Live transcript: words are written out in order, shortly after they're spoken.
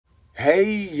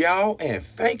Hey, y'all, and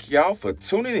thank y'all for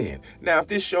tuning in. Now, if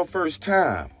this is your first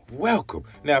time, welcome.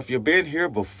 Now, if you've been here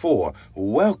before,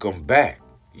 welcome back.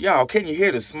 Y'all, can you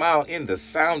hear the smile in the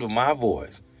sound of my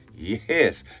voice?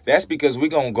 Yes, that's because we're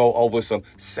going to go over some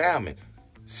salmon,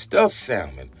 stuffed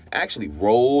salmon, actually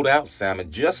rolled out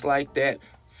salmon, just like that,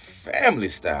 family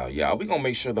style, y'all. We're going to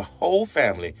make sure the whole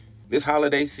family, this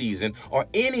holiday season, or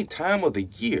any time of the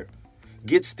year,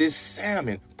 gets this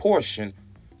salmon portion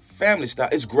family style.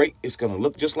 It's great. It's going to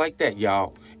look just like that,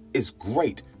 y'all. It's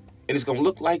great. And it's going to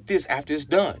look like this after it's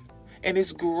done. And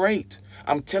it's great.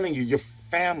 I'm telling you, your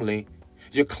family,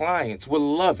 your clients will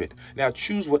love it. Now,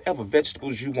 choose whatever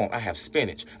vegetables you want. I have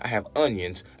spinach. I have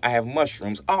onions. I have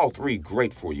mushrooms. All three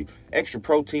great for you. Extra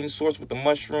protein source with the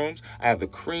mushrooms. I have the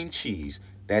cream cheese.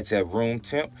 That's at room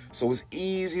temp, so it's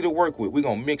easy to work with. We're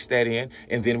going to mix that in,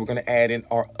 and then we're going to add in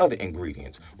our other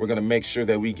ingredients. We're going to make sure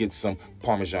that we get some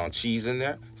Parmesan cheese in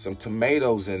there, some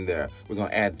tomatoes in there. We're going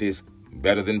to add this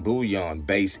better than bouillon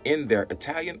base in there,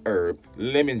 Italian herb,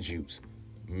 lemon juice,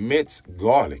 minced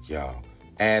garlic, y'all.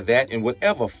 Add that in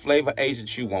whatever flavor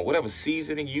agent you want, whatever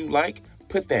seasoning you like,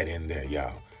 put that in there,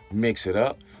 y'all. Mix it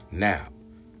up. Now,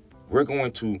 we're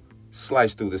going to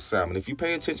slice through the salmon. If you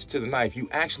pay attention to the knife, you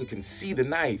actually can see the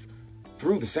knife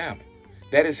through the salmon.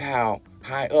 That is how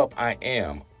high up I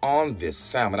am on this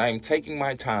salmon. I am taking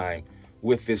my time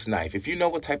with this knife. If you know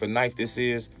what type of knife this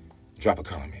is, drop a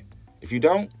comment. If you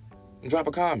don't, drop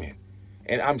a comment.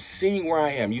 And I'm seeing where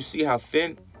I am. You see how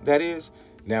thin that is?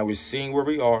 Now we're seeing where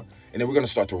we are, and then we're going to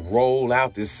start to roll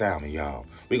out this salmon, y'all.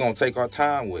 We're going to take our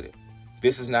time with it.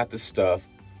 This is not the stuff.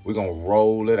 We're going to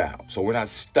roll it out. So we're not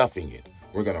stuffing it.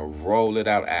 We're going to roll it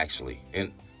out, actually,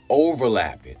 and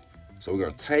overlap it. So we're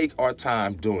going to take our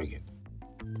time doing it.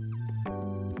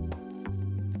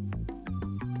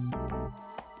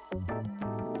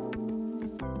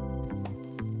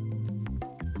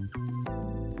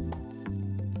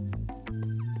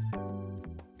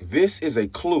 This is a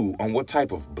clue on what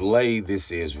type of blade this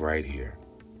is right here.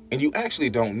 And you actually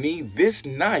don't need this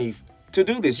knife to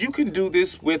do this. You can do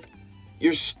this with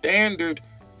your standard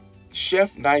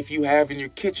chef knife you have in your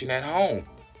kitchen at home.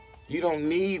 You don't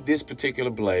need this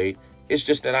particular blade. It's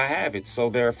just that I have it, so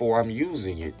therefore I'm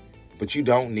using it. But you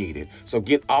don't need it. So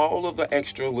get all of the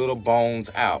extra little bones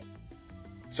out.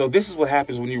 So this is what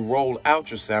happens when you roll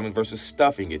out your salmon versus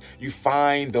stuffing it. You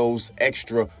find those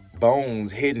extra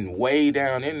bones hidden way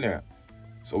down in there.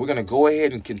 So we're going to go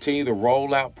ahead and continue the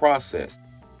rollout process.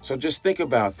 So just think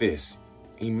about this.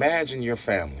 Imagine your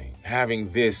family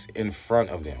having this in front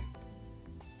of them.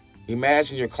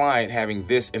 Imagine your client having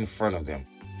this in front of them.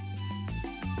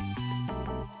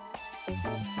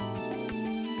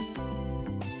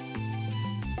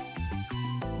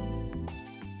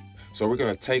 So we're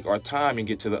going to take our time and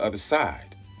get to the other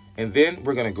side. And then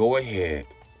we're going to go ahead,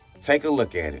 take a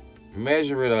look at it,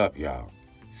 measure it up, y'all,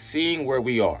 seeing where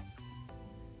we are.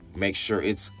 Make sure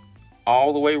it's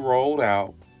all the way rolled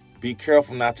out. Be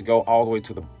careful not to go all the way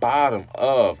to the bottom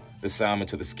of the salmon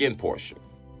to the skin portion.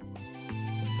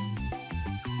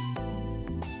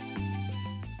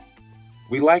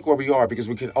 We like where we are because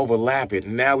we can overlap it.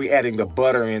 Now we're adding the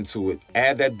butter into it.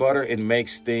 Add that butter, it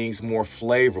makes things more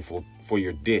flavorful for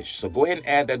your dish. So go ahead and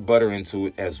add that butter into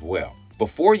it as well.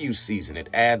 Before you season it,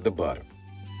 add the butter.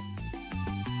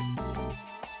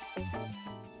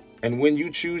 And when you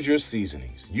choose your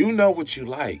seasonings, you know what you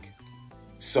like.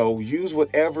 So use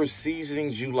whatever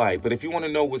seasonings you like. But if you want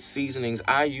to know what seasonings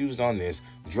I used on this,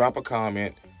 drop a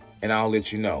comment and I'll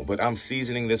let you know. But I'm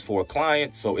seasoning this for a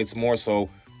client, so it's more so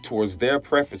towards their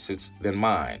preferences than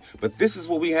mine. But this is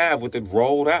what we have with it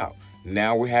rolled out.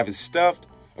 Now we have it stuffed,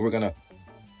 and we're going to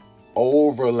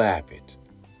overlap it.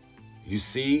 You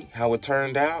see how it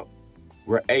turned out?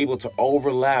 We're able to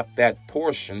overlap that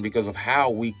portion because of how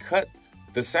we cut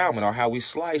the salmon or how we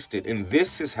sliced it. And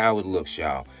this is how it looks,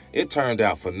 y'all. It turned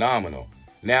out phenomenal.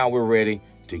 Now we're ready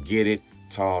to get it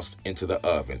tossed into the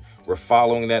oven. We're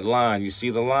following that line. You see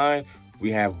the line? We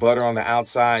have butter on the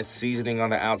outside, seasoning on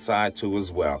the outside too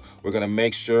as well. We're going to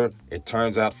make sure it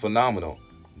turns out phenomenal.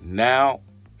 Now,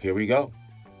 here we go.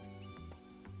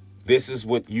 This is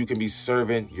what you can be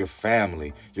serving your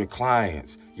family, your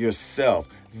clients, yourself.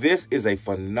 This is a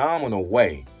phenomenal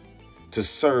way to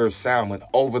serve salmon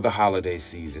over the holiday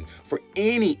season. For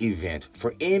any event,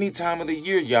 for any time of the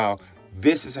year, y'all,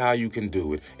 this is how you can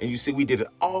do it. And you see, we did it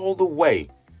all the way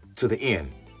to the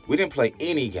end. We didn't play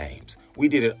any games. We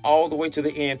did it all the way to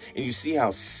the end, and you see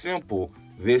how simple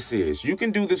this is. You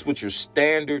can do this with your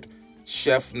standard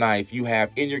chef knife you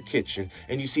have in your kitchen,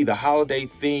 and you see the holiday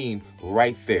theme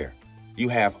right there. You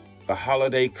have the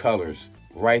holiday colors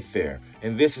right there.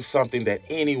 And this is something that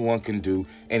anyone can do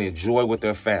and enjoy with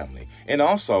their family. And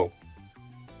also,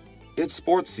 it's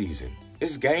sports season.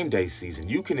 It's game day season.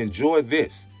 You can enjoy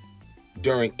this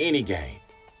during any game.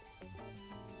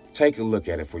 Take a look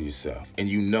at it for yourself, and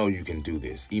you know you can do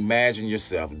this. Imagine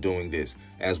yourself doing this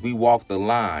as we walk the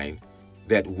line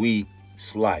that we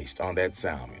sliced on that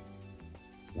salmon.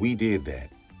 We did that.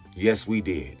 Yes, we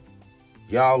did.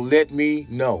 Y'all let me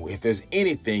know if there's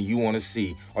anything you want to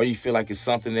see or you feel like it's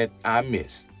something that I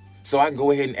missed, so I can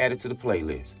go ahead and add it to the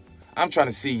playlist. I'm trying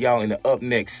to see y'all in the up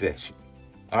next section.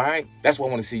 All right? That's what I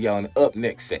want to see y'all in the up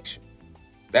next section.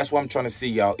 That's what I'm trying to see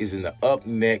y'all is in the up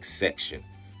next section.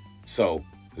 So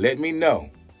let me know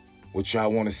what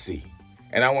y'all want to see.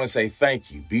 And I want to say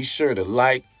thank you. Be sure to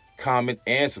like, comment,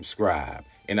 and subscribe.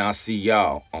 And I'll see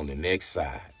y'all on the next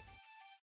side.